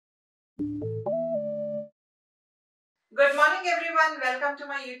morning everyone, welcome to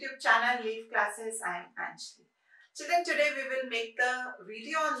my YouTube channel Leaf Classes. I am Anjali. Children, today we will make the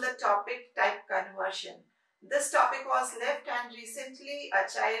video on the topic type conversion. This topic was left and recently a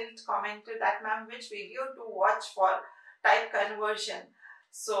child commented that ma'am which video to watch for type conversion.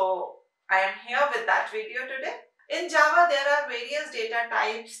 So I am here with that video today. In Java there are various data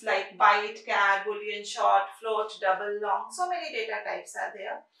types like byte, char, boolean, short, float, double, long. So many data types are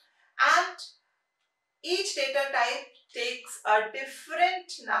there. And each data type takes a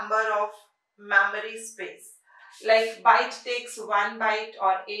different number of memory space. Like byte takes 1 byte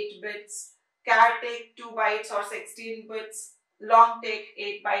or 8 bits, char take 2 bytes or 16 bits, long take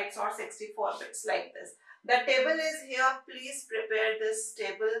 8 bytes or 64 bits, like this. The table is here. Please prepare this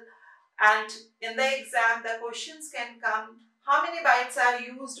table, and in the exam the questions can come how many bytes are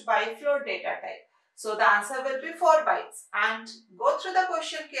used by float data type. So the answer will be 4 bytes, and go through the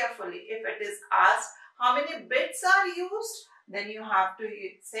question carefully. If it is asked how many bits are used, then you have to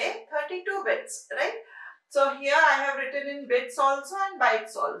say 32 bits, right? So here I have written in bits also and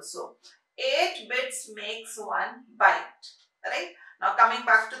bytes also. 8 bits makes 1 byte, right? Now coming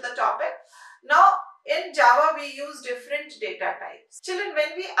back to the topic. Now in Java we use different data types. Children,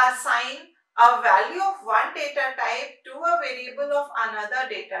 when we assign a value of one data type to a variable of another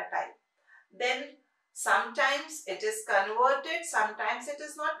data type, then sometimes it is converted, sometimes it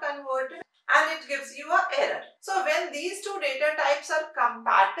is not converted, and it gives you an error. So when these two data types are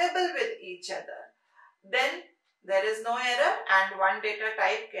compatible with each other, then there is no error and one data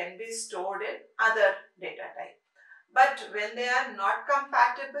type can be stored in other data type. But when they are not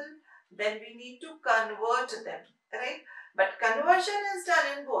compatible, then we need to convert them, right? But conversion is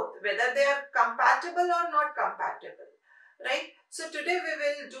done in both, whether they are compatible or not compatible, right? So today we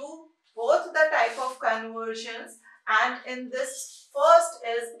will do both the type of conversions, and in this first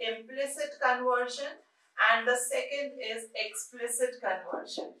is implicit conversion and the second is explicit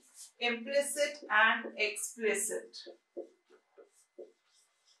conversion. Implicit and explicit.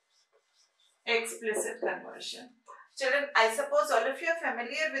 Explicit conversion. Children, I suppose all of you are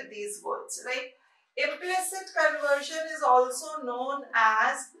familiar with these words, right? Implicit conversion is also known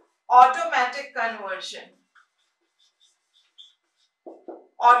as automatic conversion.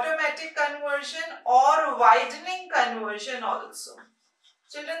 Automatic conversion or widening conversion also.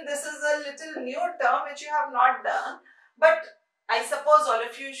 Children, this is a little new term which you have not done, but I suppose all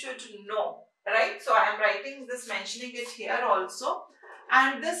of you should know, right? So I am writing this, mentioning it here also.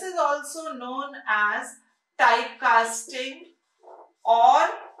 And this is also known as typecasting or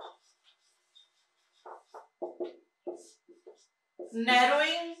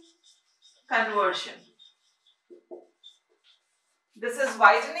narrowing conversion. This is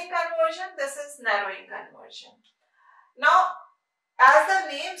widening conversion, this is narrowing conversion. Now, as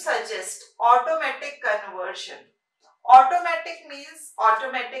the name suggests, automatic conversion. Automatic means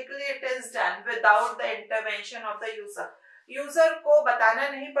automatically it is done without the intervention of the user. User को बताना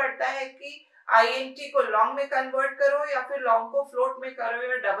नहीं पड़ता है कि int को long में convert करो या फिर long को float में करो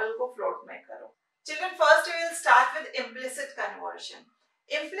या double को float में करो. Children, first we will start with implicit conversion.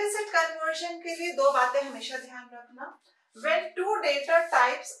 Implicit conversion के लिए दो बातें हमेशा ध्यान रखना. When two data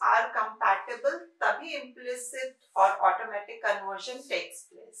types are compatible, तभी implicit or automatic conversion takes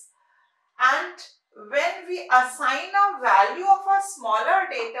place. And when we assign a value of a smaller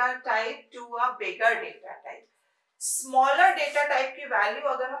data type to a bigger data type, smaller data type की value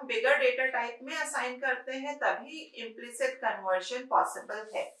अगर हम bigger data type में assign करते हैं तभी implicit conversion possible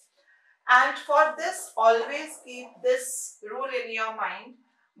है. And for this, always keep this rule in your mind: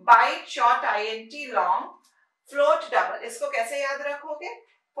 byte, short, int, long, float, double. इसको कैसे याद रखोगे?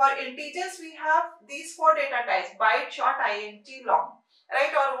 For integers we have these 4 data types: byte, short, int, long,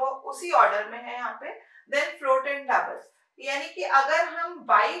 right? और वो उसी order में है यहाँ पे. Then float and double. यानी कि अगर हम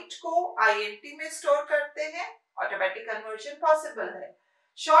byte को int में store करते हैं, automatic conversion possible है.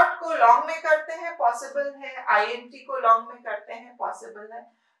 Short को long में करते हैं, possible है. int को long में करते हैं, possible है.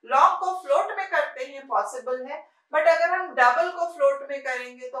 Long को float में करते हैं, possible है. But अगर हम double को float में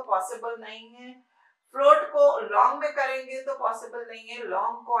करेंगे तो possible नहीं है. फ्लोट को लॉन्ग में करेंगे तो पॉसिबल नहीं है,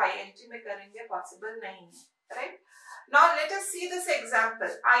 लॉन्ग को int में करेंगे पॉसिबल नहीं है, right? Now let us see this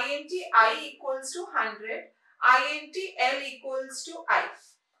example. int I equals to 100, int l equals to I.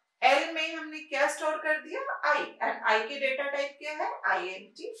 l में हमने क्या स्टोर कर दिया? I, एंड I की डेटा टाइप क्या है?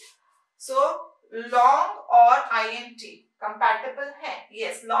 int. सो लॉन्ग और int कंपैटिबल है.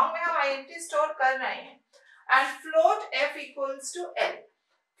 यस, लॉन्ग में हम int स्टोर कर रहे हैं. And float f equals to l.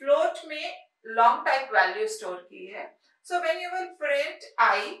 Float में long type value स्टोर की है. So when you will print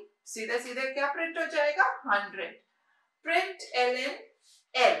I, सीधे सीधे क्या प्रिंट हो जाएगा? 100. Print ln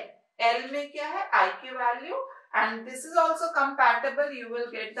l. l में क्या है? I की value. and this is also compatible, you will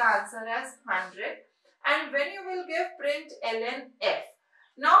get the answer as 100. And when you will give print ln f,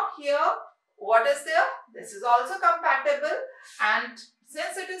 now here what is there? This is also compatible, and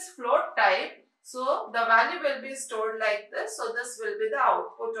since it is float type, so the value will be stored like this. So this will be the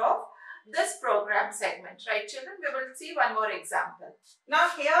output of this program segment, right children? We will see one more example. Now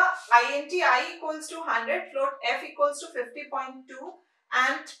here int I equals to 100, float f equals to 50.2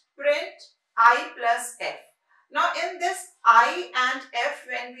 and print I plus f. Now in this I and f,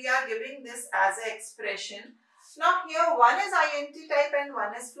 when we are giving this as an expression, now here one is int type and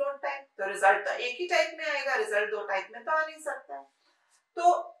one is float type, तो result तो एक ही type में आएगा, result दो type में तो आ नहीं सकता है. तो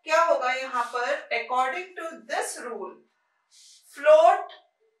क्या होगा यहाँ पर, according to this rule, float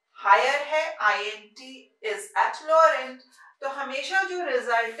higher है, int is at lower end, तो हमेशा जो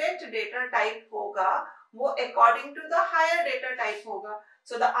resultant data type होगा वो according to the higher data type होगा.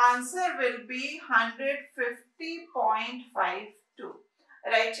 So the answer will be 150.52.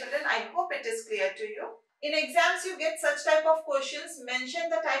 Right children, I hope it is clear to you. In exams you get such type of questions. Mention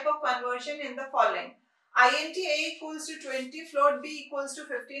the type of conversion in the following. int a equals to 20, float b equals to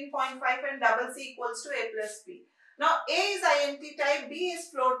 15.5 and double c equals to a plus b. Now a is int type, b is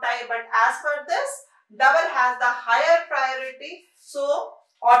float type, but as per this, double has the higher priority. So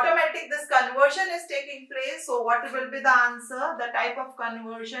automatic this conversion is taking place. So what will be the answer? The type of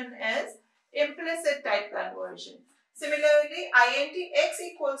conversion is implicit type conversion. Similarly, int x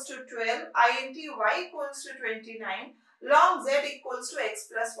equals to 12, int y equals to 29, long z equals to x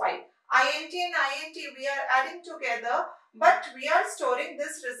plus y. int and int we are adding together, but we are storing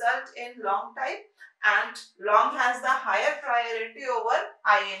this result in long type, and long has the higher priority over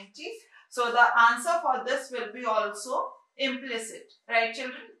int. So the answer for this will be also implicit, right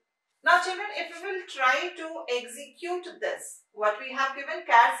children? Now children, if we will try to execute this, what we have given,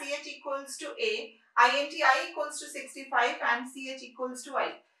 char ch equals to a, int I equals to 65 and ch equals to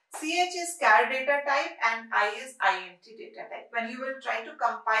I. Ch is char data type and I is int data type. When you will try to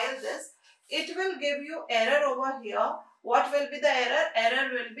compile this, it will give you error over here. What will be the error? Error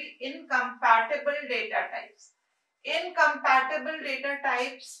will be incompatible data types. Incompatible data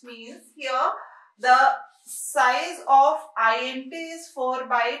types means here the size of int is 4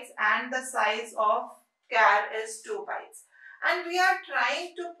 bytes and the size of char is 2 bytes. And we are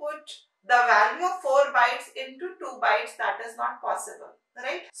trying to put the value of 4 bytes into 2 bytes. That is not possible,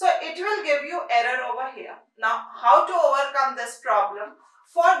 right? So it will give you error over here. Now how to overcome this problem?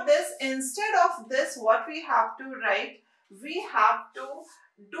 For this, instead of this, what we have to write, we have to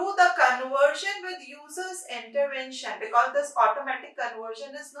do the conversion with user's intervention, because this automatic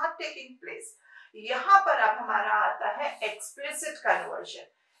conversion is not taking place. यहाँ पर अब हमारा आता है explicit conversion.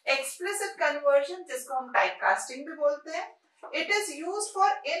 Explicit conversion, जिसको हम typecasting भी बोलते हैं, it is used for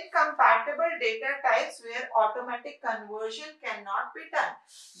incompatible data types where automatic conversion cannot be done.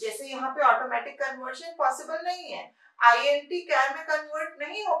 जैसे यहाँ पे automatic conversion possible नहीं है, int char में convert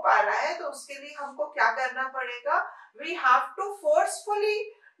नहीं हो पा रहा है, तो उसके लिए हमको क्या करना पड़ेगा? We have to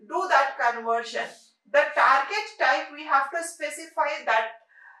forcefully do that conversion. The target type we have to specify that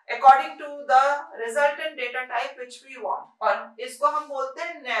according to the resultant data type which we want. और इसको हम बोलते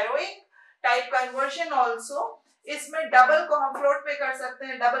हैं narrowing type conversion also. इसमें double को हम float में कर सकते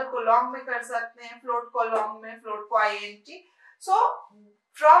हैं, double को long में कर सकते हैं, float को long में, float को int. So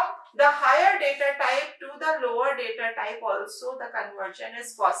from the higher data type to the lower data type also the conversion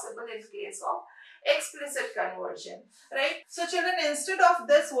is possible in case of explicit conversion, right? So children, instead of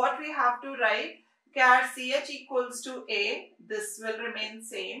this, what we have to write, char ch equals to a, this will remain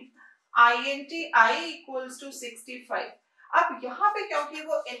same, int I equals to 65. अब यहाँ पे क्योंकि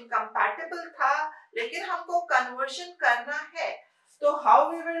वो incompatible था, लेकिन हमको conversion करना है, तो how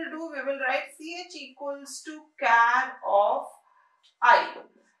we will do? We will write ch equals to char of I.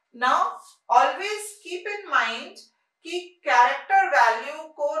 Now always keep in mind कि कैरेक्टर वैल्यू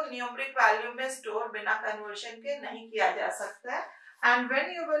को न्यूमेरिक वैल्यू में स्टोर बिना कन्वर्शन के नहीं किया जा सकता है. And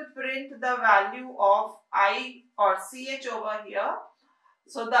when you will print the value of I or ch over here,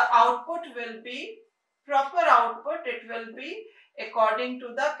 so the output will be proper output. It will be according to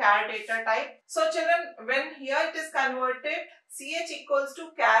the char data type. So children, when here it is converted, ch equals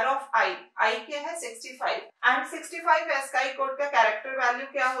to char of I क्या है 65 and 65 ASCII code का character value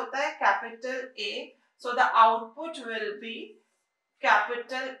क्या होता है? Capital A. So the output will be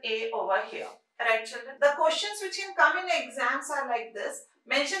capital A over here. Right children? The questions which can come in exams are like this.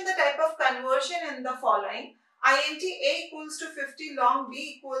 Mention the type of conversion in the following. int A equals to 50, long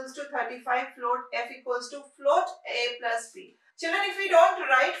B equals to 35, float F equals to float A plus B. Children, if we don't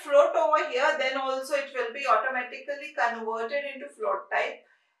write float over here, then also it will be automatically converted into float type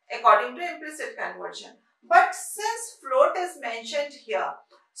according to implicit conversion. But since float is mentioned here,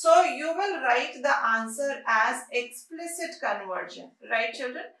 so you will write the answer as explicit conversion, right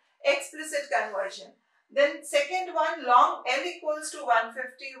children? Explicit conversion. Then second one, long L equals to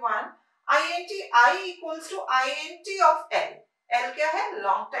 151, int I equals to int of L. L क्या है?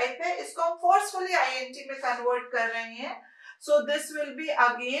 Long type है, इसको हम forcefully int में convert कर रहे हैं. So this will be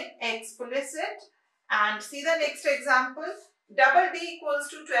again explicit. And see the next example, double D equals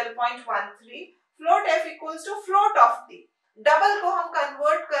to 12.13, float F equals to float of D. Double को हम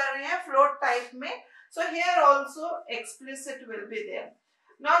convert कर रहे हैं float type में. So here also explicit will be there.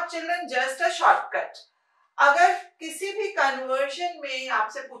 Now children, just a shortcut. अगर किसी भी conversion में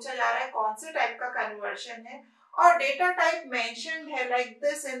आपसे पूछा जा रहा है कौन से टाइप का कन्वर्शन है और डेटा टाइप मेंशन्ड है लाइक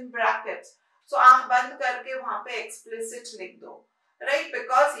दिस इन ब्रैकेट्स, सो आंख बंद करके वहां पे एक्सप्लिसिट लिख दो, राइट?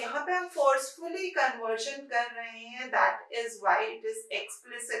 बिकॉज यहाँ पे हम फोर्सफुली कन्वर्शन कर रहे हैं, that is why it is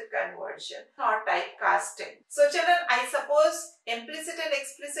explicit conversion, not type casting. So children, I suppose implicit and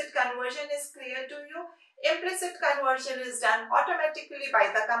explicit conversion is clear to you. Implicit conversion is done automatically by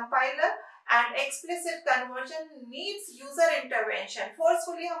the compiler and explicit conversion needs user intervention.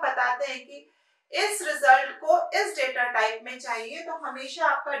 Forcefully हम बताते हैं कि इस result को इस data type में चाहिए, तो हमेशा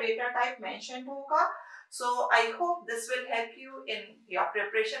आपका डेटा टाइप मेंशन होगा. So I hope this will help you in your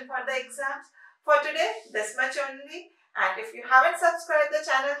preparation for the exams. For today, this much only. And if you haven't subscribed the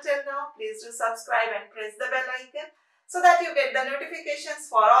channel till now, please do subscribe and press the bell icon so that you get the notifications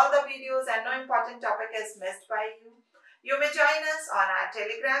for all the videos and no important topic is missed by you. You may join us on our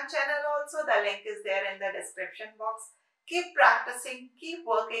Telegram channel also. The link is there in the description box. Keep practicing, keep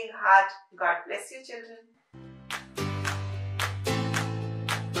working hard. God bless you, children.